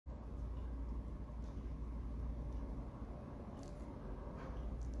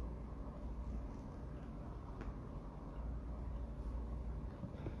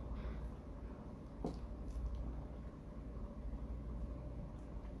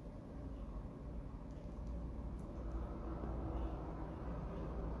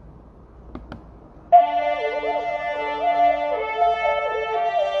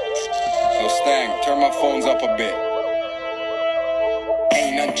up a bit.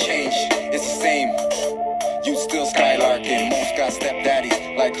 Ain't none changed, it's the same. You still skylarking. Most got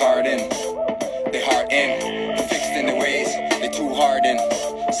stepdaddies like Harden. They hardened, fixed in their ways, they too hardened.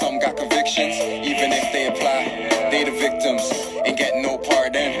 Some got convictions, even if they apply. They the victims, ain't getting no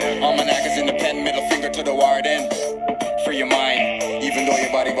pardon. Almanac is in the pen, middle finger to the warden. Free your mind, even though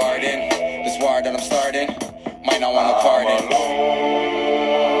your body barred in. This war that I'm starting, might not want no pardon.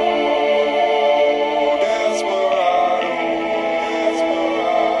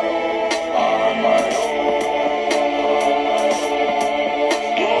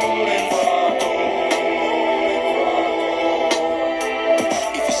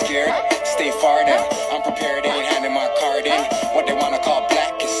 I'm prepared, ain't handing my card in. What they wanna call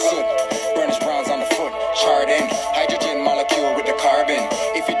black is soot. Burnish browns on the foot, charred in. Hydrogen molecule with the carbon.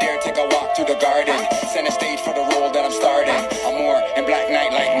 If you dare take a walk through the garden, send a stage for the role that I'm starting. I'm more in Black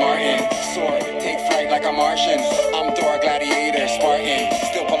Knight like Martin. Soar, take flight like a Martian. I'm Thor, gladiator, Spartan.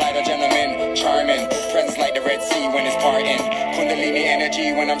 Still polite, a gentleman, charming. Presence like the Red Sea when it's parting. Kundalini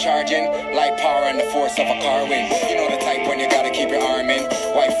energy when I'm charging. Light power and the force of a car wind. You know the type when you gotta keep your arm in.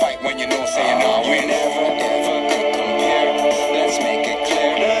 Why fight when you know saying no? We never ever could compare. Let's make it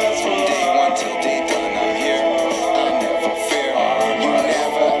clear. From day one till day done, I'm here. I never fear. You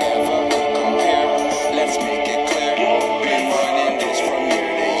never ever could compare. Let's make it clear. Been running this from year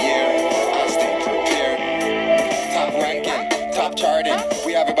to year. I stay prepared. Top ranking, top charting.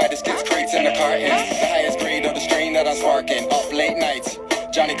 We have it by the sticks, crates, and the cartons. The highest grade of the strain that I'm sparking. Up late nights,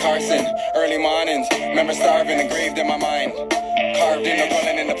 Johnny Carson. Early mornings, remember starving, engraved in my mind. Carved in the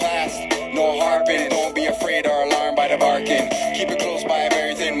dwelling in the past. No harping, don't be afraid or alarmed by the barking. Keep it close by a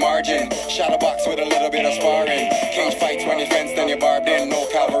very thin margin. Shadow box with a little bit of sparring. Cage fights when you're fenced and you're barbed in. No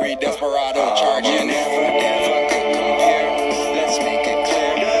cavalry, desperado charging. Never ever could compare. Let's make it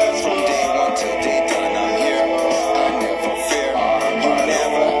clear. From day one till day done, I'm here. I never fear. You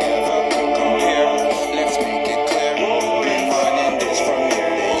never ever could compare. Let's make it clear. Been running this from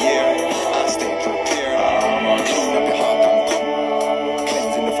year to year. I stay prepared. Clean up your heart, don't come.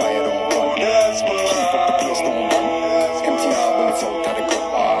 Cleansing the fire, don't run. Keep up the place, don't run. Empty heart when it's out of the gun.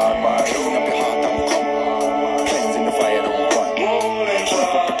 Clean up your heart, don't come. Cleansing the fire, don't run. Keep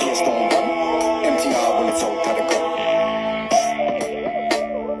up the place, don't run. Empty heart when it's out of the gun.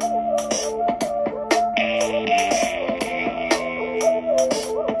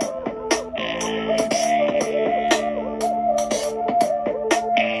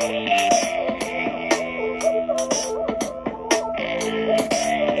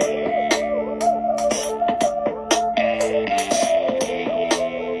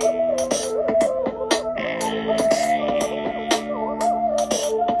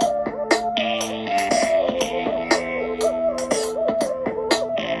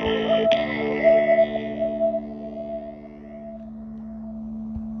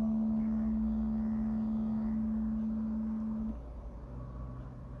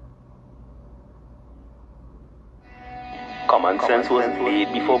 Common sense was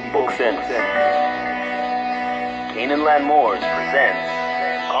made before book sense. Canaan Land Moors presents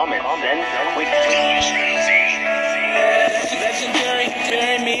Common Sense Quick. Legendary,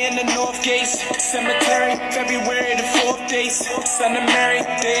 bury me in the North Gates Cemetery, February the 4th days. Son of Mary,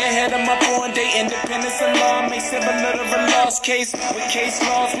 day ahead of my born day. Independence and law may similar to a lost case. With case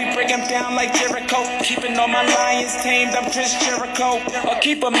laws, we break them down like Jericho. Keeping all my lions tamed, I'm Chris Jericho. I'll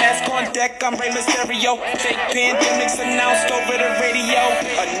keep a mask on deck, I'm Rey Mysterio. Fake pandemics announced over the radio.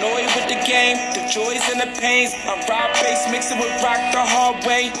 Annoyed with the game, the joys and the pains. I'm Rob Bass, mixing with rock the hard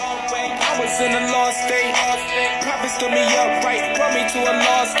way. I was in a lost state. Prophets stood me up right, brought me to a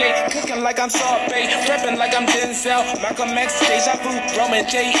lost gate. Cooking like I'm Sorbet, repping like I'm Denzel. Malcolm X, Deja Vu, Roman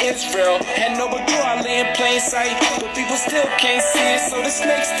J. Israel. Had no but I lay in plain sight, but people still can't see it. So the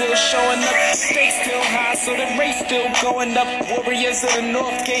snake still showing up, stakes still high, so the race still going up. Warriors of the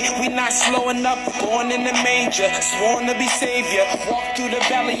North Gate, we not slowing up. Born in the manger, sworn to be savior. Walk through the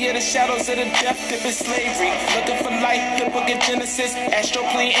valley of the shadows of the death dip in slavery. Looking for life, the book of Genesis.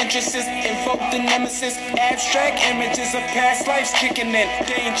 Astroplane entrances, invoke the nemesis. Abstract images of past lives kicking in.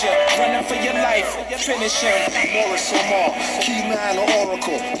 Danger, running for your life, finish him. Morris Omar, key man or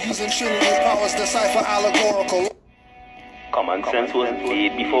oracle. Using Trinity powers, decipher allegorical. Common sense was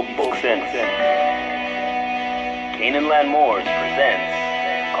made before book sense. Canaan Land Moors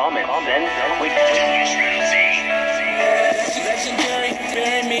presents Common Sense Quick. legendary.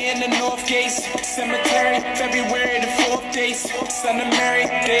 Bury me in the North Gates Cemetery. February the 4th days. Son of Mary,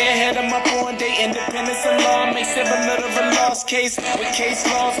 day ahead of my born day. Independence and law makes it a little of a lost case. With case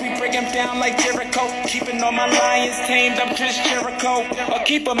laws, we break them down like Jericho. Keeping all my lions tamed, I'm Chris Jericho. I'll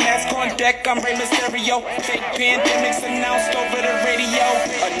keep a mask on deck, I'm Rey Mysterio. Fake pandemics announced over the radio.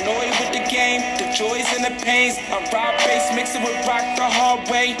 Annoyed with the game, the joys and the pains. I'm Rob Bass, mixing with rock the hard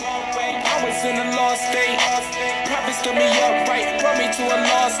way. I was in a lost state. Prophets stood me up right, brought me to a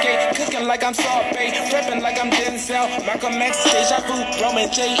lost gate. Cooking like I'm Sorbet, repping like I'm Denzel. Malcolm X, Deja Vu, Roman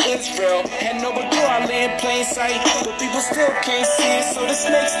J. Israel. Had no clue I lay in plain sight, but people still can't see it. So the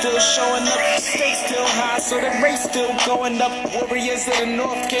snake's still showing up, stakes still high, so the race still going up. Warriors of the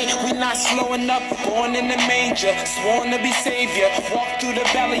North Gate, we not slowing up. Born in the manger, sworn to be savior. Walk through the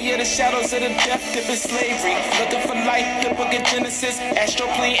valley of the shadows of the death dip in slavery. Looking for life, the book of Genesis. Astral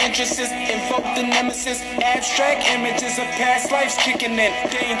plane entrances, invoke the nemesis. Abstract images of past lives kicking in.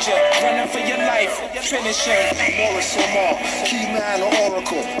 Danger, running for your life, finishing. Morris Lamar, key man or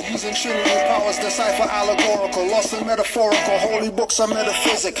oracle, using Trinity powers, decipher allegorical, lost and metaphorical, holy books are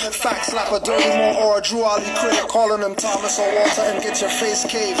metaphysic, facts slap a dirty more or a Drew Ali critic, calling him Thomas or Walter and get your face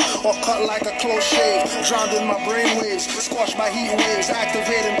caved, or cut like a close shave, drowned in my brainwaves, squashed by heat waves,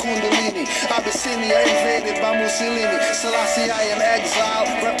 activating Kundalini, Abyssinia invaded by Mussolini, Selassie I in exile,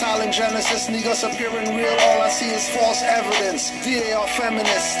 reptile in Genesis, niggas appearing real, all I see is false evidence, VAR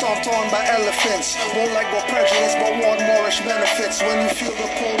feminists, stomped on by elephants, won't let go prejudice but want Moorish benefits, when you feel the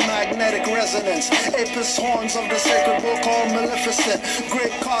cold magnetic resonance, apis horns of the sacred book called Maleficent,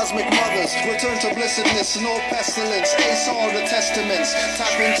 great cosmic mothers, return to blessedness, no pestilence, ace all the testaments,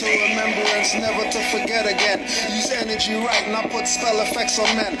 tap into remembrance, never to forget again, use energy right, not put spell effects on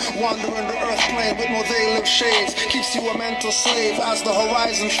men, wandering the earth plane with no they live shades, keeps you a mental slave as the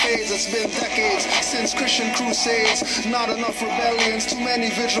horizon fades, it's been decades since Christian crusades, not enough rebellions, too many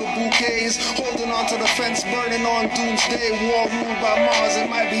vigil bouquets, holding on to the fence, burning on doomsday, war ruled by Mars, it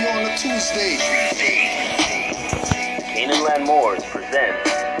might be on a Tuesday. Canaan Land Moors presents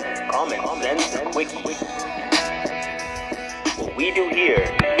Common Sense Quick. What we do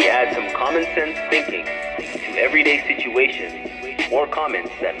here, we add some common sense thinking to everyday situations or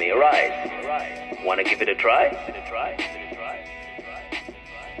comments that may arise. Want to give it a try?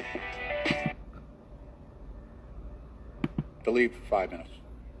 Delete for 5 minutes.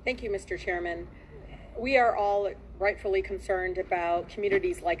 Thank you, Mr. Chairman. We are all rightfully concerned about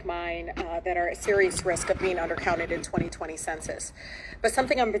communities like mine that are at serious risk of being undercounted in 2020 census. But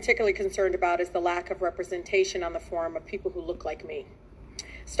something I'm particularly concerned about is the lack of representation on the form of people who look like me.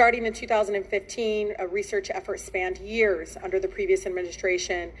 Starting in 2015, a research effort spanned years under the previous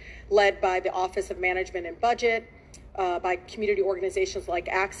administration, led by the Office of Management and Budget, by community organizations like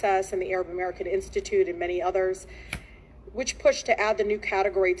Access and the Arab American Institute and many others, which pushed to add the new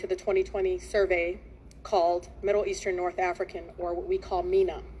category to the 2020 survey called Middle Eastern North African, or what we call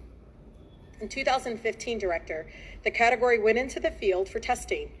MENA. In 2015, Director, the category went into the field for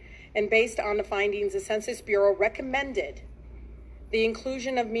testing, and based on the findings, the Census Bureau recommended the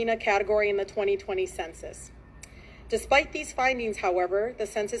inclusion of MENA category in the 2020 census. Despite these findings, however, the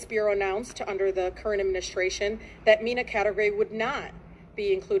Census Bureau announced under the current administration that MENA category would not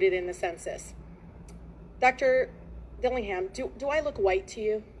be included in the census. Dr. Dillingham, do I look white to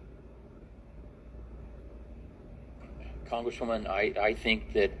you? Congresswoman, I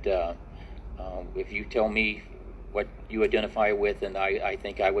think that if you tell me what you identify with, and I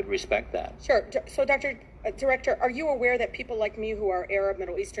think I would respect that. Sure. So, Director, are you aware that people like me who are Arab,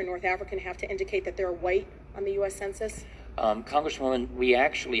 Middle Eastern, North African have to indicate that they're white on the U.S. Census? Congresswoman, we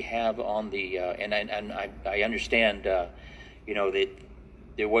actually have on the, and I understand, that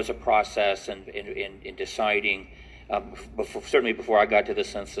there was a process in deciding, certainly before I got to the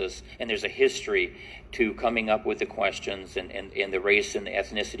census, and there's a history to coming up with the questions and the race and the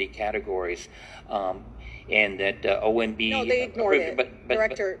ethnicity categories, and that OMB... No, they ignored it.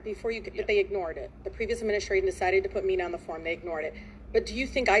 Director, yeah. They ignored it. The previous administration decided to put MENA on the form. They ignored it. But do you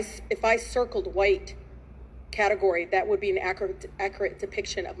think if I circled white category, that would be an accurate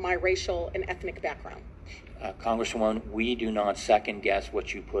depiction of my racial and ethnic background? Congresswoman, we do not second guess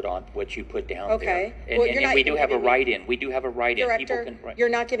what you put down okay. there. And we do have a write-in. We do have a write-in. Director, People can you're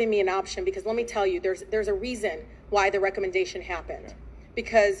not giving me an option, because let me tell you, there's a reason why the recommendation happened. Yeah.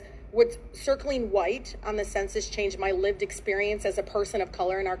 Because would circling white on the census change my lived experience as a person of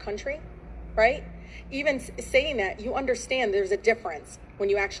color in our country, right? Even saying that, you understand there's a difference when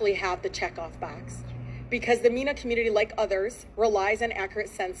you actually have the checkoff box. Because the MENA community, like others, relies on accurate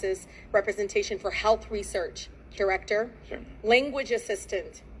census representation for health research, Director, sure. Language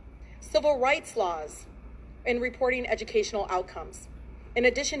assistant, civil rights laws, in reporting educational outcomes. In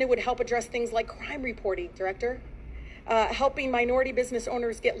addition, it would help address things like crime reporting, Director, helping minority business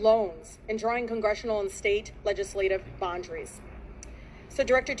owners get loans, and drawing congressional and state legislative boundaries. So,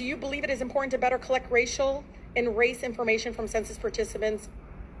 Director, do you believe it is important to better collect racial and race information from census participants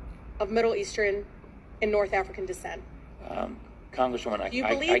of Middle Eastern and North African descent? Congresswoman, Do you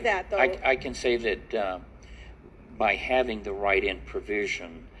believe that, though? I can say that by having the write-in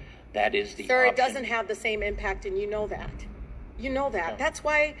provision, that is the Sir, option. it doesn't have the same impact, and you know that. You know that. That's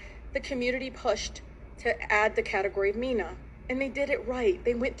why the community pushed to add the category of MENA. And they did it right.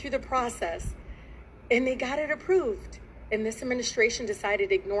 They went through the process, and they got it approved. And this administration decided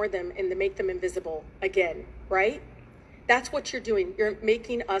to ignore them and to make them invisible again, right? That's what you're doing. You're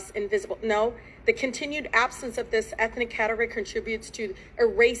making us invisible. No, the continued absence of this ethnic category contributes to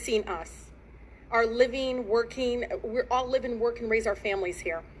erasing us. Our living, working, we're all live and work and raise our families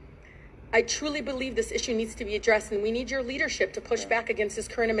here. I truly believe this issue needs to be addressed, and we need your leadership to push back against this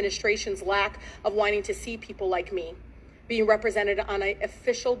current administration's lack of wanting to see people like me being represented on an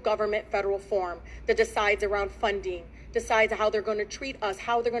official government federal forum that decides around funding, decides how they're going to treat us,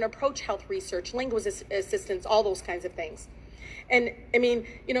 how they're going to approach health research, linguist assistance, all those kinds of things. And I mean,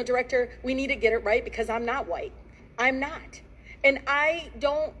 you know, Director, we need to get it right because I'm not white. I'm not. And I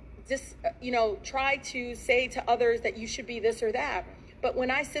don't just, try to say to others that you should be this or that. But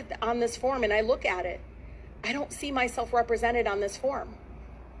when I sit on this form and I look at it, I don't see myself represented on this form.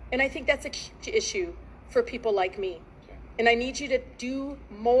 And I think that's a huge issue for people like me. And I need you to do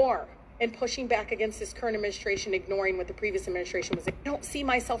more in pushing back against this current administration, ignoring what the previous administration was. I don't see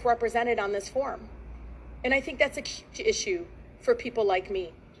myself represented on this form. And I think that's a huge issue for people like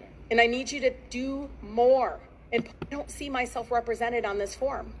me. And I need you to do more. And I don't see myself represented on this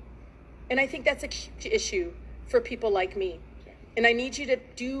form. And I think that's a huge issue for people like me. And I need you to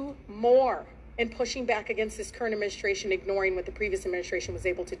do more in pushing back against this current administration, ignoring what the previous administration was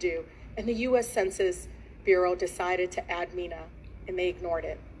able to do. And the U.S. Census Bureau decided to add MENA, and they ignored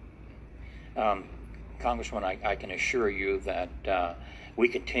it. Congressman, I can assure you that we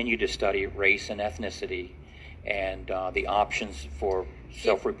continue to study race and ethnicity and the options for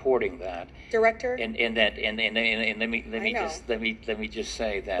self-reporting that. Director? And let me just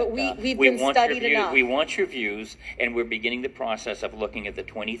say that but we've been studied enough. We want your views, and we're beginning the process of looking at the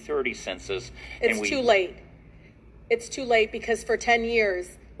 2030 census. It's too late. It's too late because for 10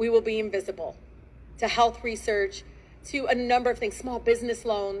 years we will be invisible to health research, to a number of things, small business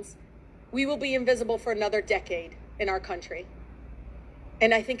loans. We will be invisible for another decade in our country.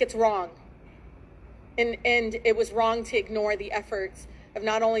 And I think it's wrong. And it was wrong to ignore the efforts of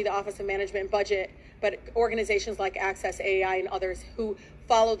not only the Office of Management and Budget, but organizations like Access AI and others who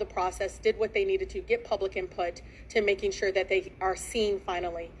followed the process, did what they needed to, get public input to making sure that they are seen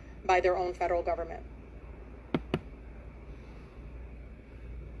finally by their own federal government.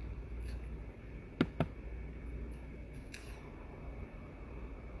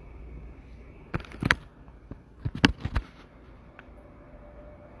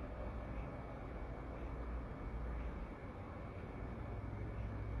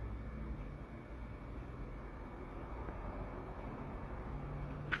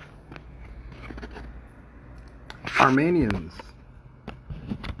 Armenians,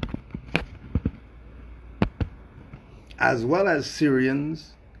 as well as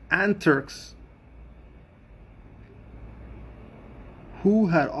Syrians and Turks, who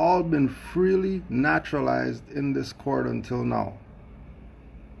had all been freely naturalized in this court until now,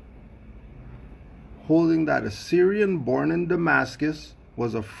 holding that a Syrian born in Damascus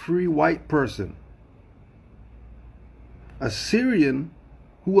was a free white person. A Syrian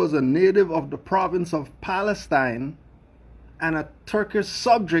who was a native of the province of Palestine and a Turkish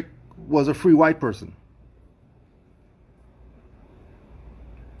subject was a free white person.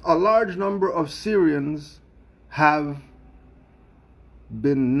 A large number of Syrians have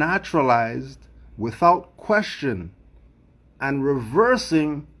been naturalized without question and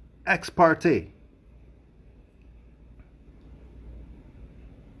reversing ex parte.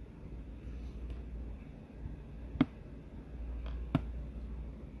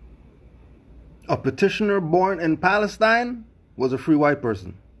 A petitioner born in Palestine was a free white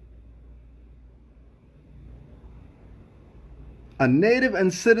person. A native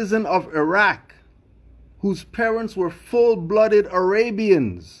and citizen of Iraq, whose parents were full-blooded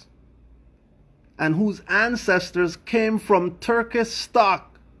Arabians and whose ancestors came from Turkish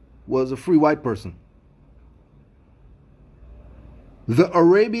stock, was a free white person. The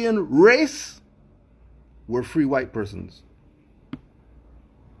Arabian race were free white persons.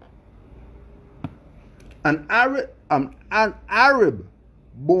 An Arab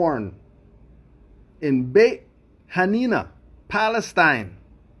born in Beit Hanina, Palestine,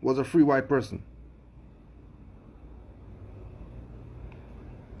 was a free white person.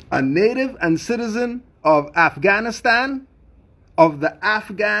 A native and citizen of Afghanistan, of the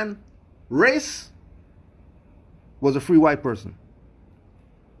Afghan race, was a free white person.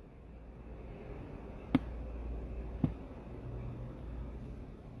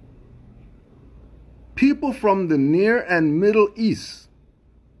 People from the Near and Middle East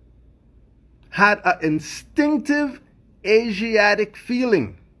had an instinctive Asiatic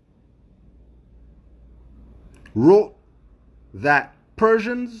feeling, wrote that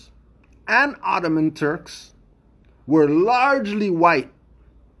Persians and Ottoman Turks were largely white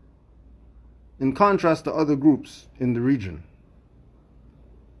in contrast to other groups in the region.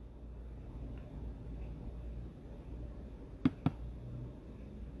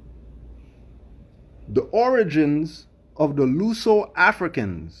 The origins of the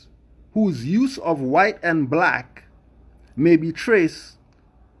Luso-Africans, whose use of white and black may be traced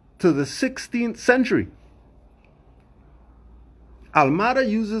to the 16th century. Almada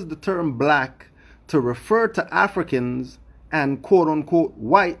uses the term black to refer to Africans and quote-unquote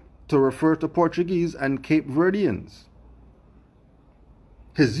white to refer to Portuguese and Cape Verdeans.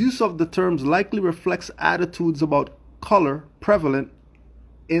 His use of the terms likely reflects attitudes about color prevalent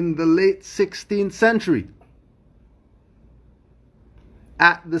in the late 16th century.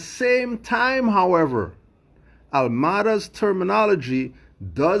 At the same time, however, Almada's terminology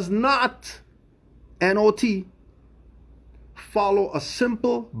does not, N-O-T, follow a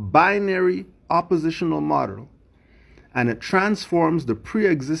simple binary oppositional model, and it transforms the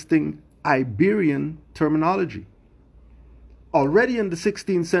pre-existing Iberian terminology. Already in the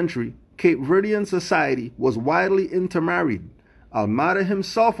 16th century, Cape Verdean society was widely intermarried. Almada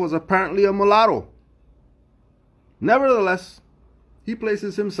himself was apparently a mulatto. Nevertheless, he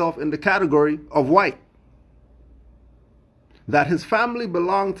places himself in the category of white. That his family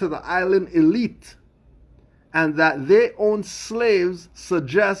belonged to the island elite and that they owned slaves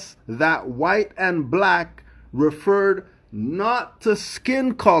suggests that white and black referred not to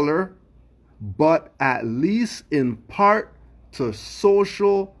skin color, but at least in part to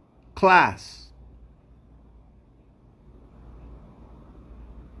social class.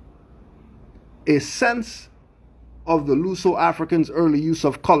 A sense of the Luso-Africans' early use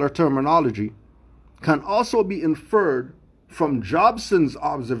of color terminology can also be inferred from Jobson's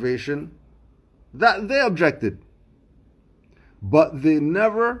observation that they objected, but they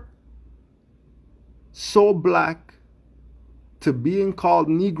never so black to being called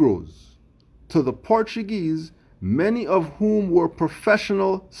Negroes. To the Portuguese, many of whom were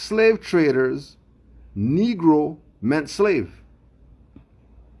professional slave traders, Negro meant slave.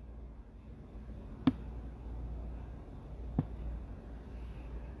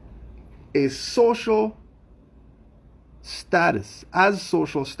 Social status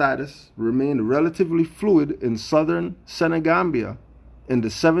remained relatively fluid in southern Senegambia in the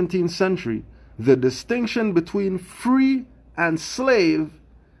 17th century, the distinction between free and slave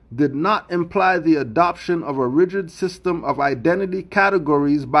did not imply the adoption of a rigid system of identity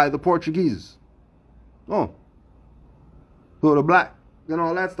categories by the Portuguese. Oh, so the black and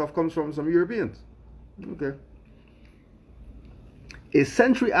all that stuff comes from some Europeans. Okay. A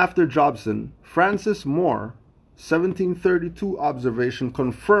century after Jobson, Francis Moore, 1732 observation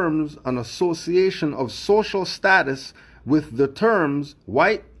confirms an association of social status with the terms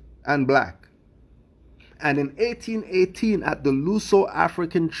white and black. And in 1818, at the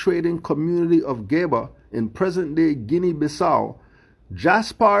Luso-African trading community of Geba in present-day Guinea-Bissau,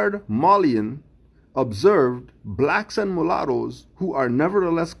 Jaspard Mollion observed blacks and mulattoes who are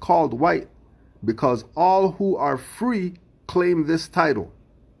nevertheless called white because all who are free claim this title.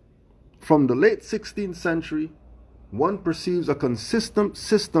 From the late 16th century, one perceives a consistent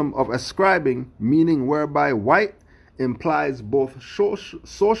system of ascribing meaning whereby white implies both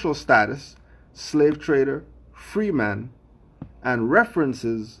social status, slave trader, free man, and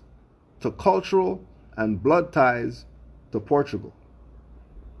references to cultural and blood ties to Portugal.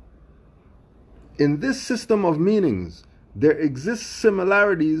 In this system of meanings, there exist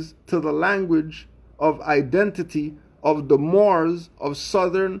similarities to the language of identity of the Moors of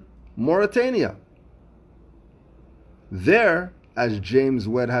southern Mauritania. There, as James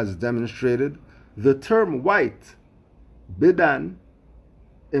Webb has demonstrated, the term white, bidan,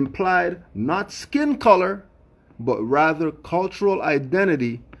 implied not skin color, but rather cultural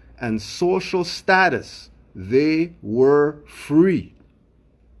identity and social status. They were free.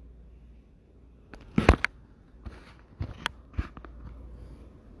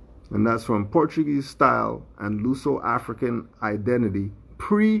 And that's from Portuguese Style and Luso-African Identity,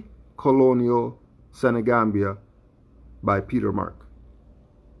 Pre-Colonial Senegambia by Peter Mark.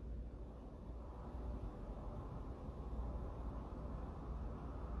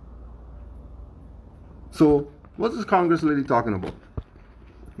 So, what's this Congress lady talking about?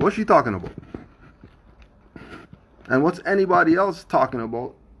 What's she talking about? And what's anybody else talking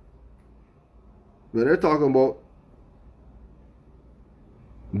about? When they're talking about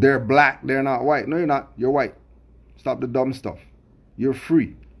they're black, they're not white. No, you're not. You're white. Stop the dumb stuff. You're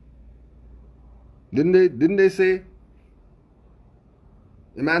free. Didn't they say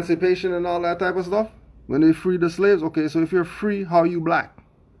emancipation and all that type of stuff? When they freed the slaves? Okay, so if you're free, how are you black?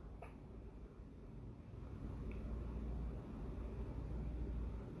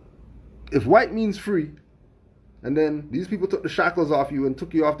 If white means free, and then these people took the shackles off you and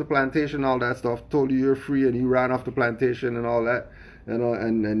took you off the plantation and all that stuff, told you you're free, and you ran off the plantation and all that,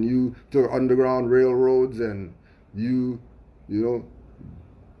 and you took underground railroads, and you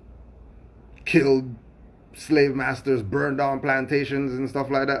killed slave masters, burned down plantations and stuff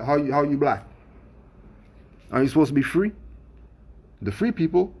like that. How you black? Are you supposed to be free? The free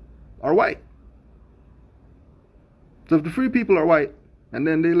people are white. So if the free people are white, and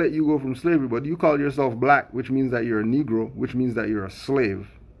then they let you go from slavery, but you call yourself black, which means that you're a Negro, which means that you're a slave,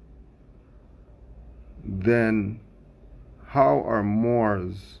 then how are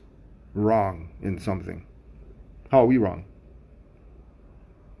Moors wrong in something? How are we wrong?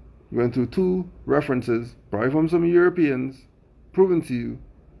 We went through two references, probably from some Europeans, proving to you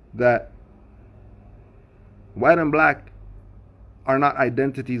that white and black are not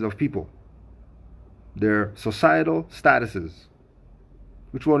identities of people. They're societal statuses.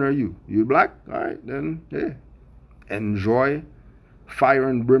 Which one are you? You black? All right, then, yeah. Enjoy fire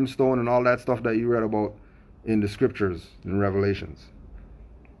and brimstone and all that stuff that you read about in the scriptures, in Revelations.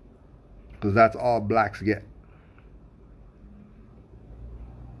 Because that's all blacks get.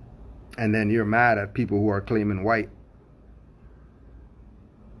 And then you're mad at people who are claiming white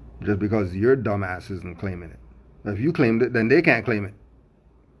just because your dumbass isn't claiming it. If you claimed it, then they can't claim it.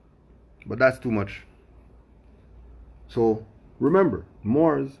 But that's too much. So remember,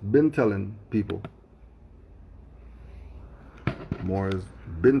 Moors been telling people. Moors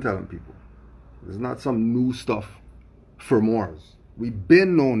been telling people. It's not some new stuff for Moors. We've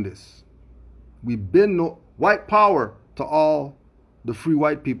been known this. We've been white power to all the free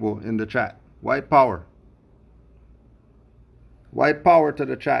white people in the chat. White power. White power to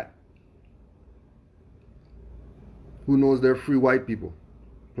the chat. Who knows they're free white people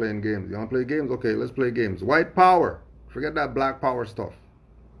playing games? You want to play games? Okay, let's play games. White power. Forget that black power stuff.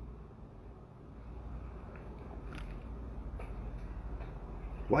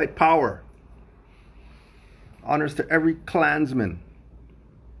 White power. Honors to every Klansman.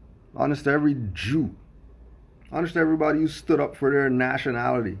 Honors to every Jew. Honors to everybody who stood up for their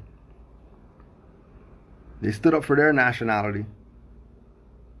nationality. They stood up for their nationality.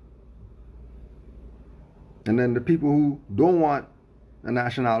 And then the people who don't want a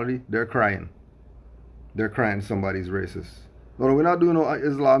nationality, they're crying. They're crying somebody's racist. No, we're not doing no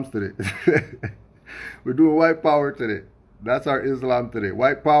Islams today. We're doing white power today. That's our Islam today.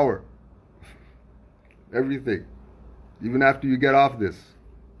 White power. Everything. Even after you get off this.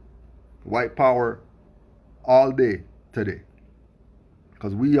 White power all day today.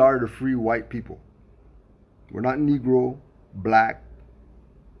 Because we are the free white people. We're not Negro, black,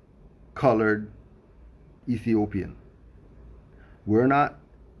 colored, Ethiopian. We're not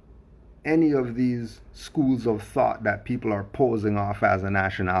any of these schools of thought that people are posing off as a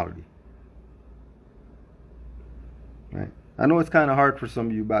nationality. Right? I know it's kind of hard for some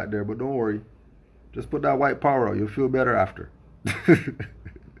of you back there, but don't worry. Just put that white power out. You'll feel better after.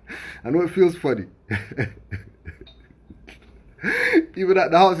 I know it feels funny. Even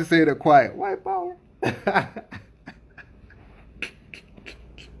at the house you say it quiet. White power.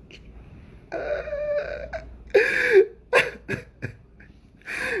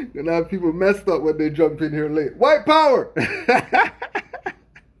 Gonna have people messed up when they jump in here late. White power!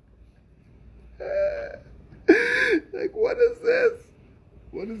 Like, what is this?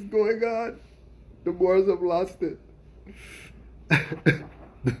 What is going on? The Moors have lost it.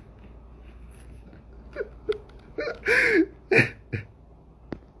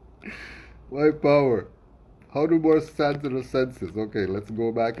 White power. How do Moors stand to the census? Okay, let's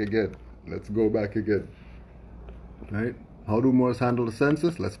go back again. Let's go back again. Right? How do Moors handle the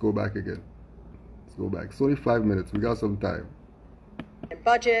census? Let's go back again. Let's go back. It's only 5 minutes. We got some time.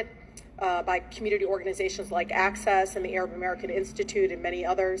 Budget by community organizations like Access and the Arab American Institute and many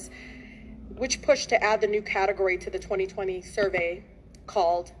others, which pushed to add the new category to the 2020 survey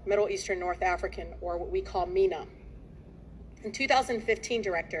called Middle Eastern North African, or what we call MENA. In 2015,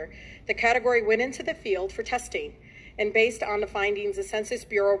 Director, the category went into the field for testing, and based on the findings, the Census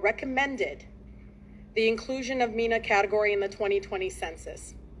Bureau recommended the inclusion of MENA category in the 2020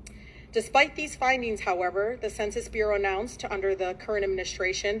 census. Despite these findings, however, the Census Bureau announced under the current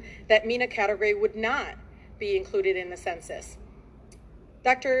administration that MENA category would not be included in the census.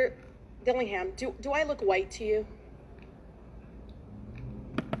 Dr. Dillingham, do I look white to you?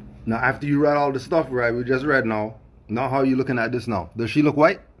 Now, after you read all the stuff, right, we just read now how are you looking at this now? Does she look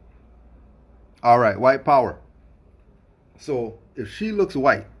white? All right, white power. So if she looks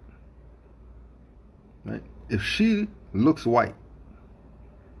white, right, if she looks white,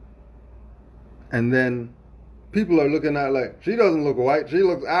 and then people are looking at like, she doesn't look white, she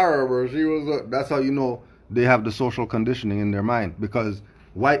looks Arab, or she was, that's how you know they have the social conditioning in their mind, because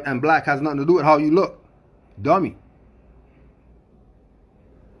white and black has nothing to do with how you look. Dummy.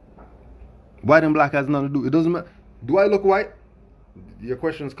 White and black has nothing to do. It doesn't matter. Do I look white? Your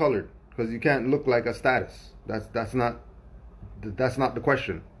question is colored, because you can't look like a status. That's not the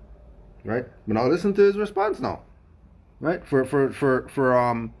question, right? But now listen to his response now, right? For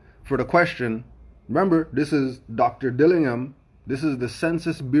the question, remember, this is Dr. Dillingham. This is the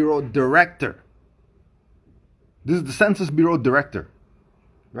Census Bureau Director. This is the Census Bureau Director,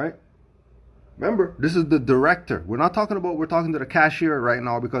 right? Remember, this is the director. We're talking to the cashier right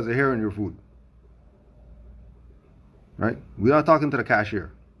now because they're here in your food. Right? We're not talking to the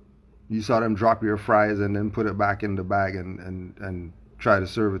cashier. You saw them drop your fries and then put it back in the bag and try to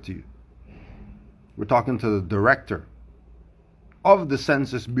serve it to you. We're talking to the director of the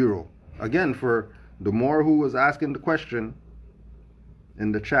Census Bureau. Again, for the Moor who was asking the question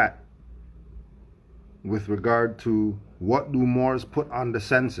in the chat with regard to what do Moors put on the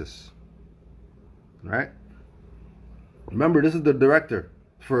census. Right? Remember, this is the director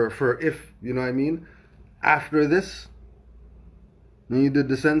for if, you know what I mean, after this, then you did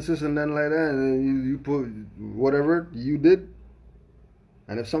the census and then like that, and then you put whatever you did,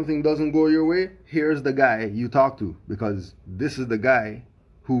 and if something doesn't go your way, here's the guy you talk to, because this is the guy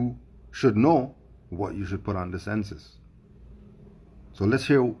who should know what you should put on the census. So let's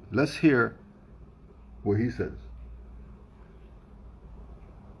hear what he says.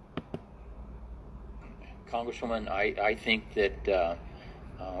 Congresswoman, I think that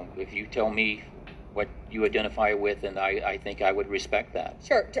if you tell me what you identify with, and I think I would respect that.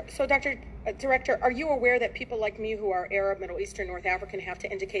 Sure. So, Director, are you aware that people like me who are Arab, Middle Eastern, North African have to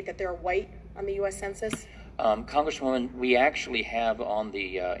indicate that they're white on the U.S. Census? Congresswoman, we actually have on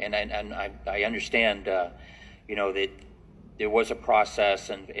the, and I understand, that there was a process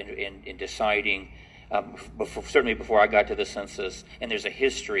in deciding, certainly before I got to the census, and there's a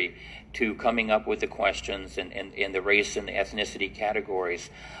history to coming up with the questions and the race and the ethnicity categories,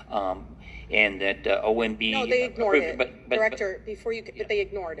 and that OMB... No, they ignored it. But, Director, they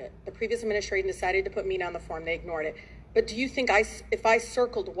ignored it. The previous administration decided to put MENA on the form. They ignored it. But do you think if I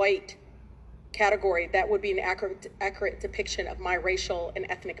circled white category, that would be an accurate depiction of my racial and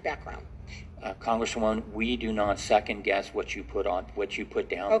ethnic background? Congresswoman, we do not second guess what you put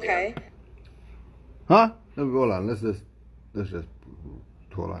down okay. there. Huh? Hold on. Let's just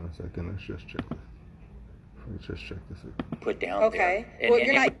hold on a second. Let's just check this. Let's just check this. Put down okay. there. Well,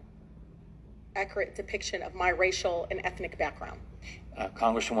 you're not accurate depiction of my racial and ethnic background.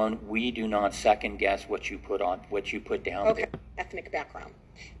 Congresswoman, we do not second guess what you put down okay. there. Ethnic background.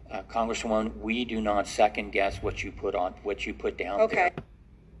 Congresswoman, we do not second guess what you put down okay. there.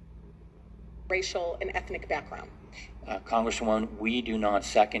 Racial and ethnic background. Congresswoman, we do not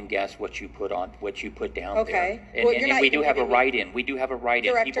second guess what you put down okay. there. Well, and we do have a write-in. We do have a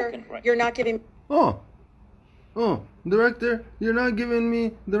write-in. Director, you're not giving... Oh, Director, you're not giving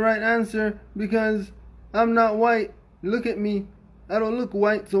me the right answer because I'm not white. Look at me. I don't look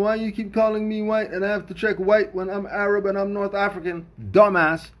white, so why you keep calling me white and I have to check white when I'm Arab and I'm North African?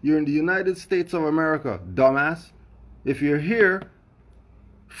 Dumbass, you're in the United States of America, dumbass. If you're here,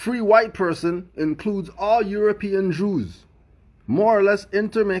 free white person includes all European Jews, more or less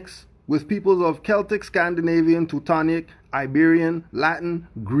intermixed with peoples of Celtic, Scandinavian, Teutonic, Iberian, Latin,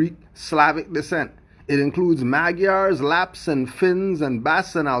 Greek, Slavic descent. It includes Magyars, Lapps, and Finns, and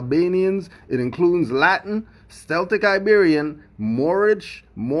Basques, and Albanians. It includes Latin, Celtic Iberian, Moorish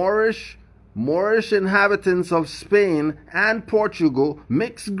inhabitants of Spain and Portugal,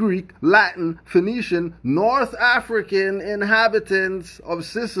 mixed Greek, Latin, Phoenician, North African inhabitants of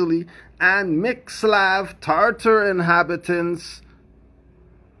Sicily, and mixed Slav, Tartar inhabitants.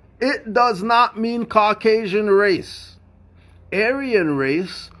 It does not mean Caucasian race, Aryan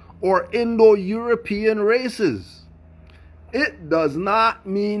race, or Indo-European races. It does not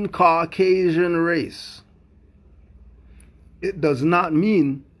mean Caucasian race. It does not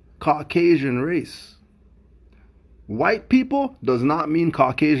mean Caucasian race. White people does not mean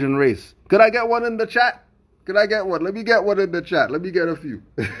Caucasian race. Could I get one in the chat? Could I get one? Let me get one in the chat. Let me get a few.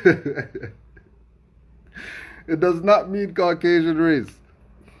 It does not mean Caucasian race.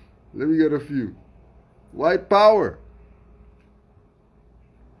 Let me get a few. White power.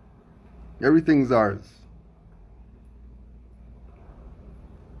 Everything's ours.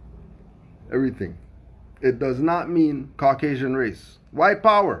 Everything. It does not mean Caucasian race. White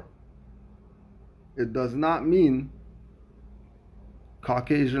power. It does not mean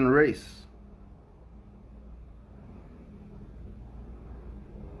Caucasian race.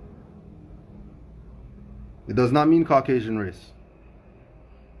 It does not mean Caucasian race.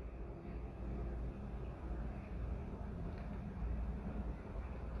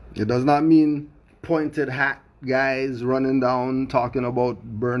 It does not mean pointed hat guys running down talking about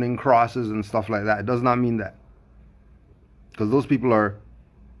burning crosses and stuff like that. It does not mean that. Because those people are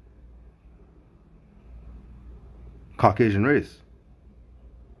Caucasian race.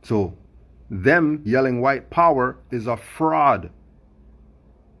 So them yelling white power is a fraud.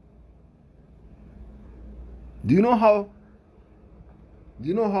 Do you know how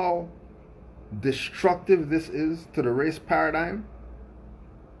destructive this is to the race paradigm?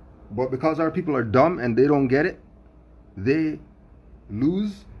 But because our people are dumb and they don't get it, they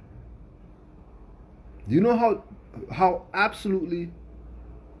lose. Do you know how absolutely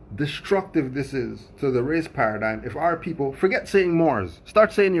destructive this is to the race paradigm if our people, forget saying Moors,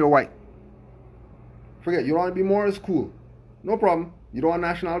 start saying you're white. Forget, you don't want to be Moors, cool. No problem. You don't want a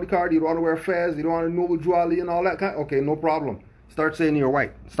nationality card, you don't want to wear fez, you don't want a noble jewelry and all that kind. Okay, no problem. Start saying you're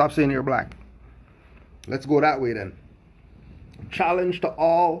white. Stop saying you're black. Let's go that way then. Challenge to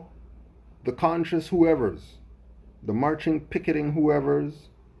all the conscious whoever's, the marching, picketing whoever's,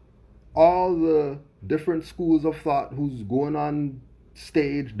 all the different schools of thought who's going on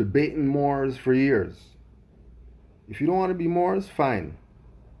stage debating Moors for years. If you don't want to be Moors, fine.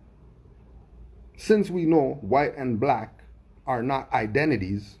 Since we know white and black are not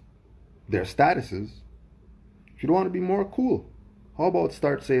identities, they're statuses, if you don't want to be more, cool. How about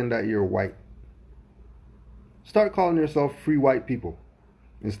start saying that you're white? Start calling yourself free white people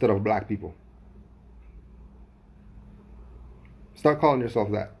instead of black people. Start calling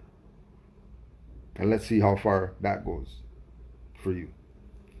yourself that. And let's see how far that goes for you.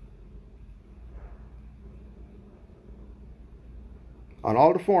 On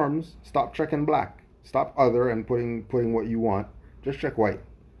all the forms, stop checking black. Stop other and putting what you want. Just check white.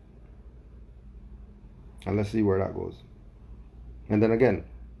 And let's see where that goes. And then again,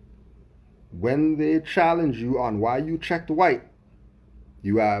 when they challenge you on why you checked white,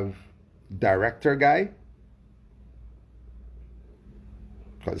 you have director guy,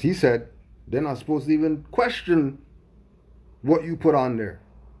 because he said they're not supposed to even question what you put on there.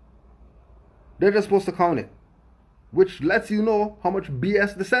 They're just supposed to count it, which lets you know how much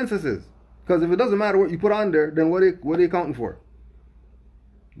BS the census is. Because if it doesn't matter what you put on there, then what are they counting for?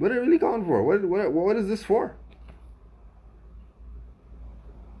 What are they really counting for? What is this for?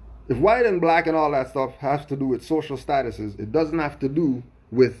 If white and black and all that stuff has to do with social statuses, it doesn't have to do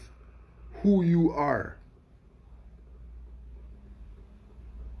with who you are.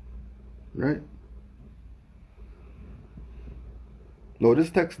 Right? No,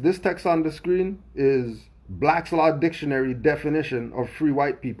 this text on the screen is Black's Law Dictionary definition of free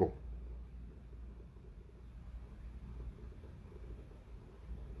white people.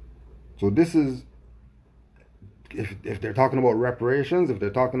 So this is, if they're talking about reparations, if they're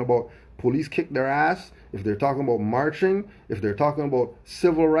talking about police kick their ass, if they're talking about marching, if they're talking about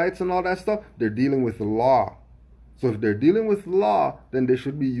civil rights and all that stuff, they're dealing with the law. So if they're dealing with law, then they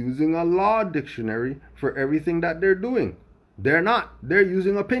should be using a law dictionary for everything that they're doing. They're not. They're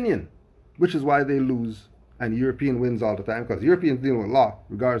using opinion, which is why they lose and European wins all the time, because Europeans dealing with law,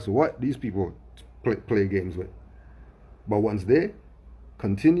 regardless of what these people play games with. But once they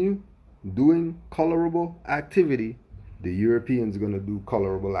continue doing colorable activity, the European's going to do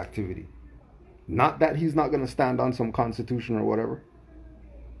colorable activity. Not that he's not going to stand on some constitution or whatever,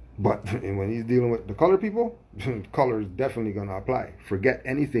 but when he's dealing with the color people, color is definitely going to apply. Forget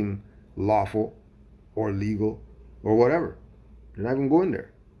anything lawful or legal or whatever. You're not even going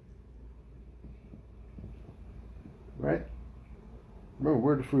there. Right? Remember,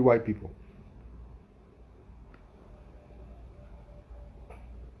 we're the free white people.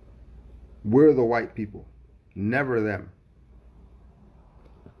 We're the white people, never them.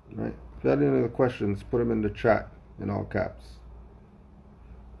 Right? If you have any other questions, put them in the chat in all caps.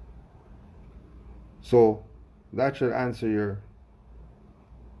 So that should answer your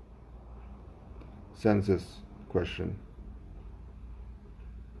census question.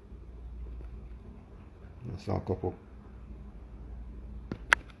 saw a couple.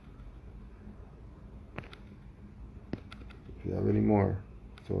 If you have any more,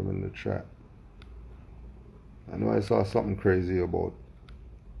 throw them in the chat. I know I saw something crazy about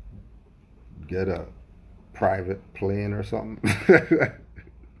get a private plane or something.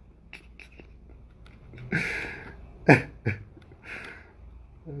 I'm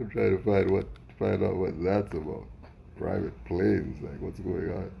trying to find out what that's about. Private planes, like what's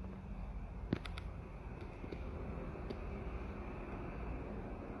going on?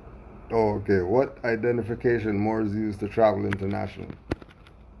 Oh, okay. What identification Moors use to travel internationally?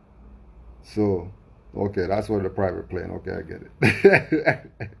 So, okay, that's where the private plane. Okay, I get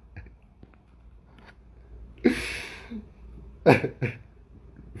it.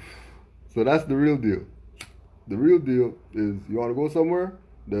 So that's the real deal. The real deal is you want to go somewhere,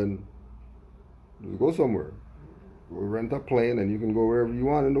 then just go somewhere. Go rent a plane and you can go wherever you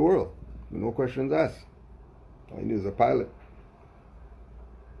want in the world. No questions asked. All you need is a pilot.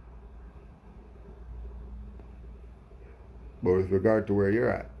 But with regard to where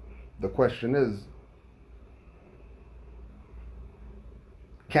you're at, the question is,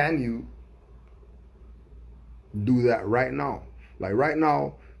 can you do that right now? Like right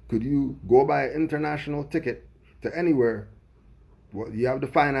now, could you go buy an international ticket to anywhere? Well, you have the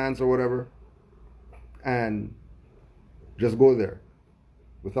finance or whatever, and just go there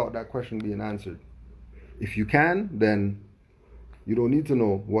without that question being answered. If you can, then you don't need to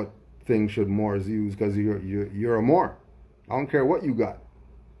know what thing should Moors use, because you're a Moor. I don't care what you got.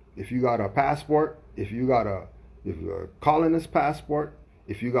 If you got a passport, if you got a colonist passport,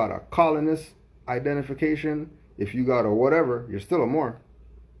 if you got a colonist identification, if you got a whatever, you're still a Moor.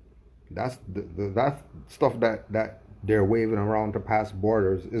 That's that's stuff that they're waving around to pass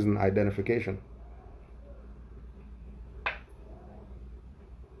borders isn't identification.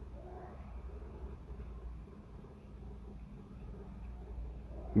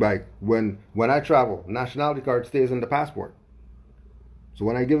 Like when I travel, nationality card stays in the passport. So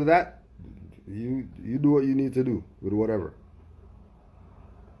when I give that, you do what you need to do with whatever.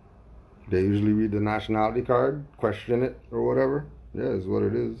 They usually read the nationality card, question it or whatever. Yeah, it's what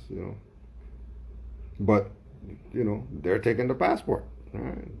it is, you know. But, you know, they're taking the passport. All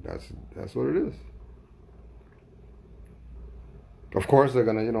right, that's what it is. Of course, they're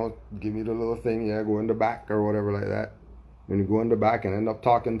gonna, you know, give me the little thing, yeah, go in the back or whatever like that. When you go in the back and end up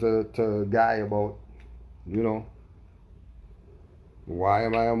talking to a guy about, you know, why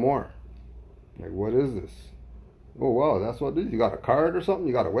am I a Moor? Like, what is this? Oh, wow, that's what it is. You got a card or something?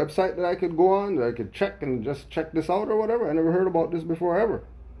 You got a website that I could go on, that I could check and just check this out or whatever? I never heard about this before ever.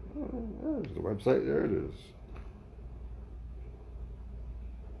 Oh, there's the website. There it is.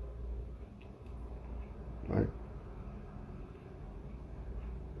 Right.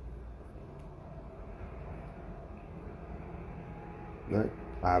 Right.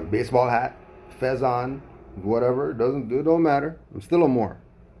 I have a baseball hat, fez on, whatever. It don't matter. I'm still a Moor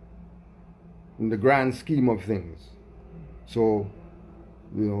in the grand scheme of things. So,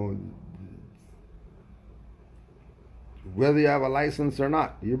 you know, whether you have a license or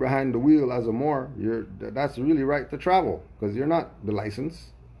not, you're behind the wheel as a Moor. That's really right to travel, because you're not the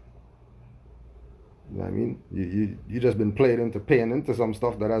license. You know what I mean? You just been played into paying into some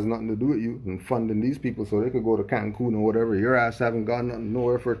stuff that has nothing to do with you and funding these people so they could go to Cancun or whatever. Your ass haven't gone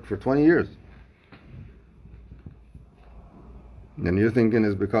nowhere for 20 years. And you're thinking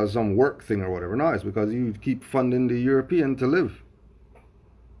it's because some work thing or whatever. No, it's because you keep funding the European to live.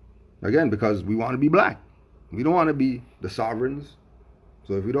 Again, because we want to be black. We don't want to be the sovereigns.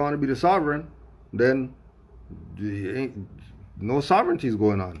 So if we don't want to be the sovereign, then no sovereignty is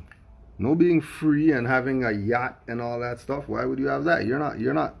going on. No being free and having a yacht and all that stuff. Why would you have that?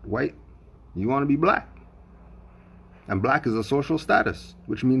 You're not white. You want to be black. And black is a social status,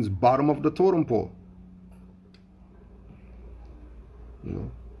 which means bottom of the totem pole. You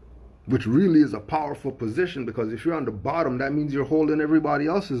know, which really is a powerful position, because if you're on the bottom, that means you're holding everybody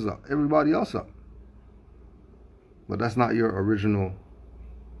else up. But that's not your original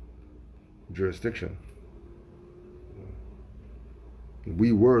jurisdiction.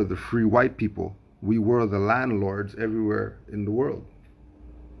 We were the free white people. We were the landlords everywhere in the world.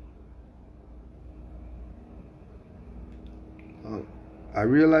 I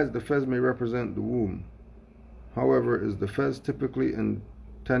realize the fez may represent the womb. However, is the fez typically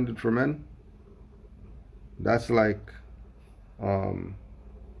intended for men? That's like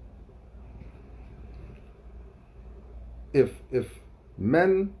if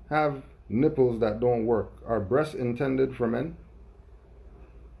men have nipples that don't work, are breasts intended for men?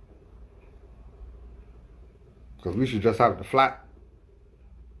 Because we should just have the flat.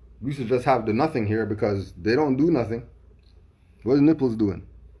 We should just have the nothing here because they don't do nothing. What are nipples doing?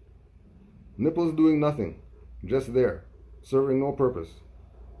 Nipples doing nothing. Just there. Serving no purpose.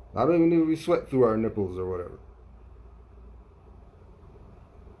 I don't even know if we sweat through our nipples or whatever.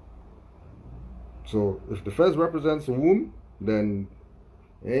 So if the fez represents a womb, then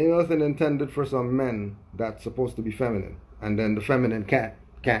ain't nothing intended for some men that's supposed to be feminine. And then the feminine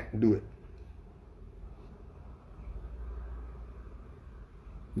can't do it.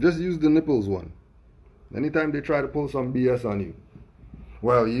 Just use the nipples one. Anytime they try to pull some BS on you.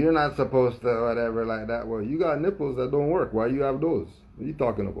 Well, you're not supposed to whatever like that. Well, you got nipples that don't work. Why you have those? What are you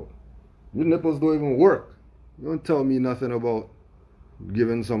talking about? Your nipples don't even work. You don't tell me nothing about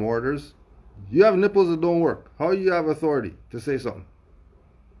giving some orders. You have nipples that don't work. How do you have authority to say something?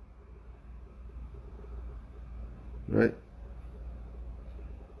 Right?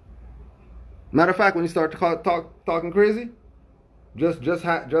 Matter of fact, when you start talking crazy, you just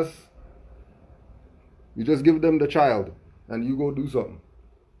give them the child and you go do something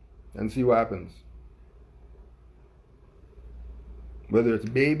and see what happens. Whether it's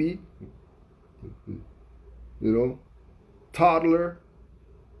baby, toddler,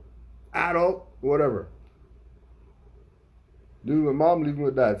 adult, whatever. Leave it with mom, leave it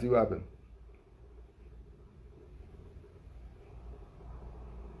with dad, see what happens.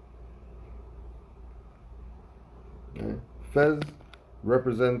 Okay. Fez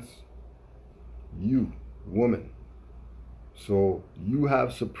represents you, woman. So you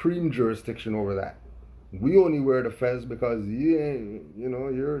have supreme jurisdiction over that. We only wear the fez because you're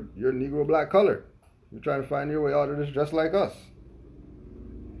Negro black color. You're trying to find your way out of this just like us.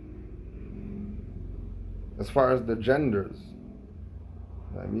 As far as the genders,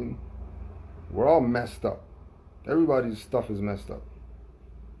 I mean, we're all messed up. Everybody's stuff is messed up.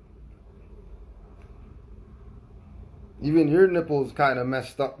 Even your nipples kind of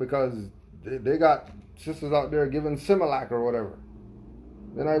messed up because they got sisters out there giving Similac or whatever.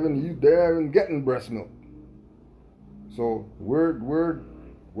 They're not even getting breast milk. So we're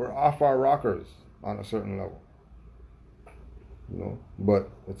off our rockers on a certain level. But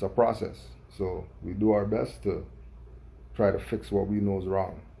it's a process. So we do our best to try to fix what we know is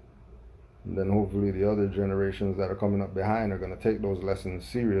wrong. And then hopefully the other generations that are coming up behind are going to take those lessons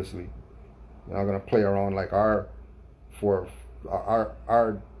seriously. They're not going to play around like our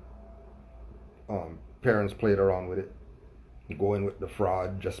parents played around with it, going with the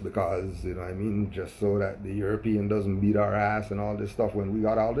fraud just because, just so that the European doesn't beat our ass and all this stuff. When we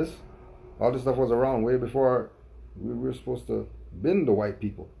got all this stuff was around way before we were supposed to bend the white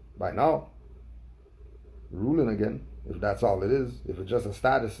people. By now, ruling again, if that's all it is. If it's just a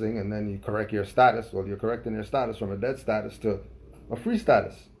status thing and then you correct your status, well, you're correcting your status from a dead status to a free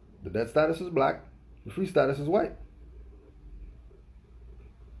status. The dead status is black, the free status is white.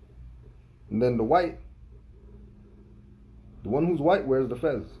 And then the one who's white wears the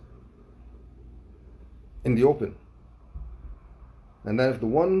fez in the open. And then if the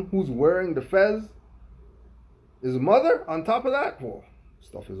one who's wearing the fez is mother on top of that, well,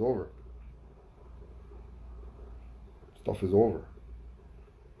 stuff is over. Stuff is over.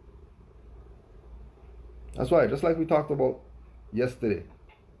 That's why, just like we talked about yesterday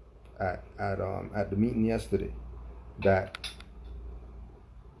at the meeting yesterday, that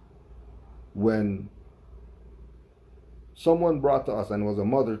when someone brought to us, and it was a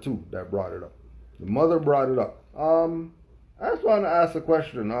mother too that brought it up. The mother brought it up. I just want to ask a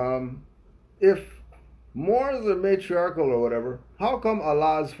question. If Moors are matriarchal or whatever, how come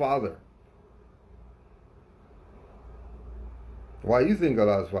Allah's father? Why you think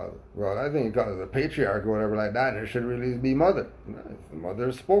Allah's father? Well, I think because of the patriarch or whatever like that, and it should really be mother. The mother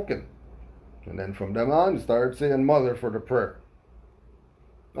is spoken. And then from then on, you start saying mother for the prayer.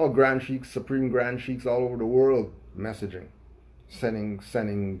 Oh, Grand Sheiks, Supreme Grand Sheiks all over the world messaging,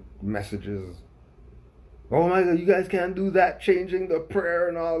 sending messages. Oh my God, you guys can't do that, changing the prayer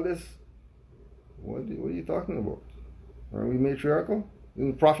and all this. What are you talking about? Are we matriarchal? Is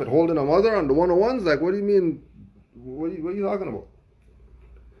the Prophet holding a mother on the 101s? Like, what do you mean? What are you talking about?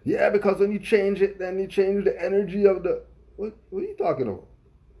 Yeah, because when you change it, then you change the energy of the... What are you talking about?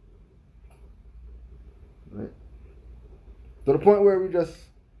 Right? To the point where we just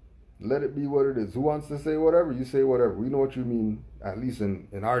let it be what it is. Who wants to say whatever? You say whatever. We know what you mean, at least in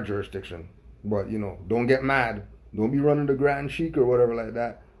our jurisdiction. But, don't get mad. Don't be running the Grand Sheik or whatever like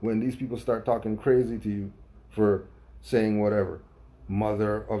that when these people start talking crazy to you for saying whatever.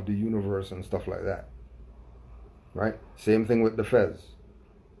 Mother of the universe and stuff like that. Right? Same thing with the fez.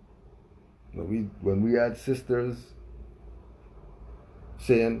 When we had sisters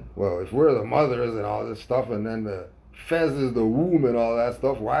saying, well, if we're the mothers and all this stuff, and then Fez is the womb and all that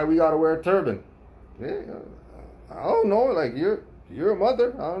stuff. Why we gotta wear a turban? Yeah, I don't know. Like you're a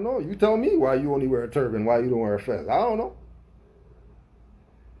mother. I don't know. You tell me why you only wear a turban. Why you don't wear a fez? I don't know.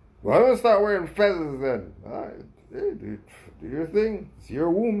 Well, I'm gonna start wearing feathers then. All right, hey, do your thing. It's your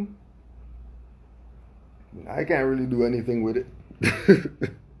womb. I can't really do anything with it.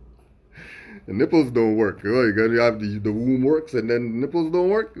 The nipples don't work. You gotta have the womb works and then the nipples don't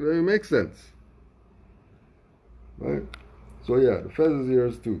work. It makes sense. Right? So yeah, the fez is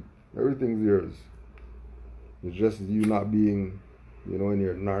yours too. Everything's yours. It's just you not being, in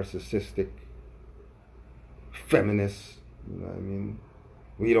your narcissistic, feminist, you know what I mean?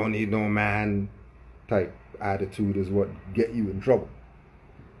 We don't need no man type attitude is what get you in trouble.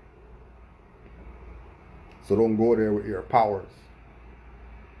 So don't go there with your powers.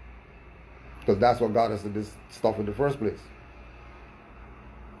 Because that's what got us to this stuff in the first place.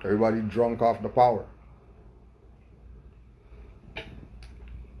 Everybody drunk off the power.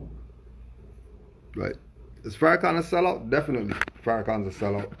 Right. Is Farrakhan a sellout? Definitely. Farrakhan's a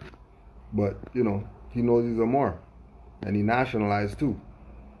sellout. But, he knows he's a Moor. And he nationalized too.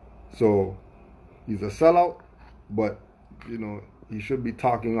 So, he's a sellout, but, he should be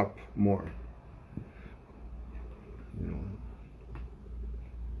talking up more.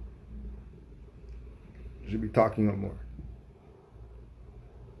 He should be talking up more.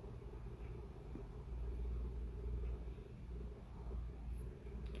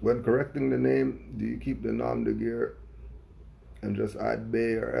 When correcting the name, do you keep the nom de guerre and just add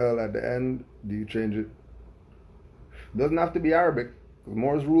Bey or L at the end? Do you change it? It doesn't have to be Arabic, because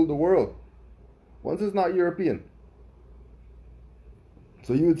Moors ruled the world. Once it's not European.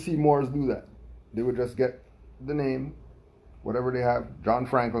 So you would see Moors do that. They would just get the name, whatever they have, John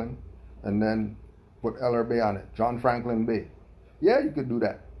Franklin, and then put L or Bey on it. John Franklin Bey. Yeah, you could do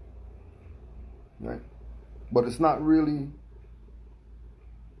that. Right? But it's not really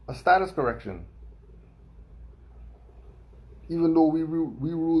a status correction. Even though we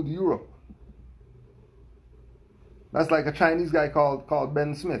ruled Europe. That's like a Chinese guy called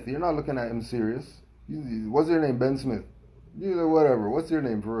Ben Smith. You're not looking at him serious. What's your name? Ben Smith. Whatever. What's your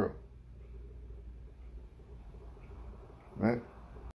name for real? Right?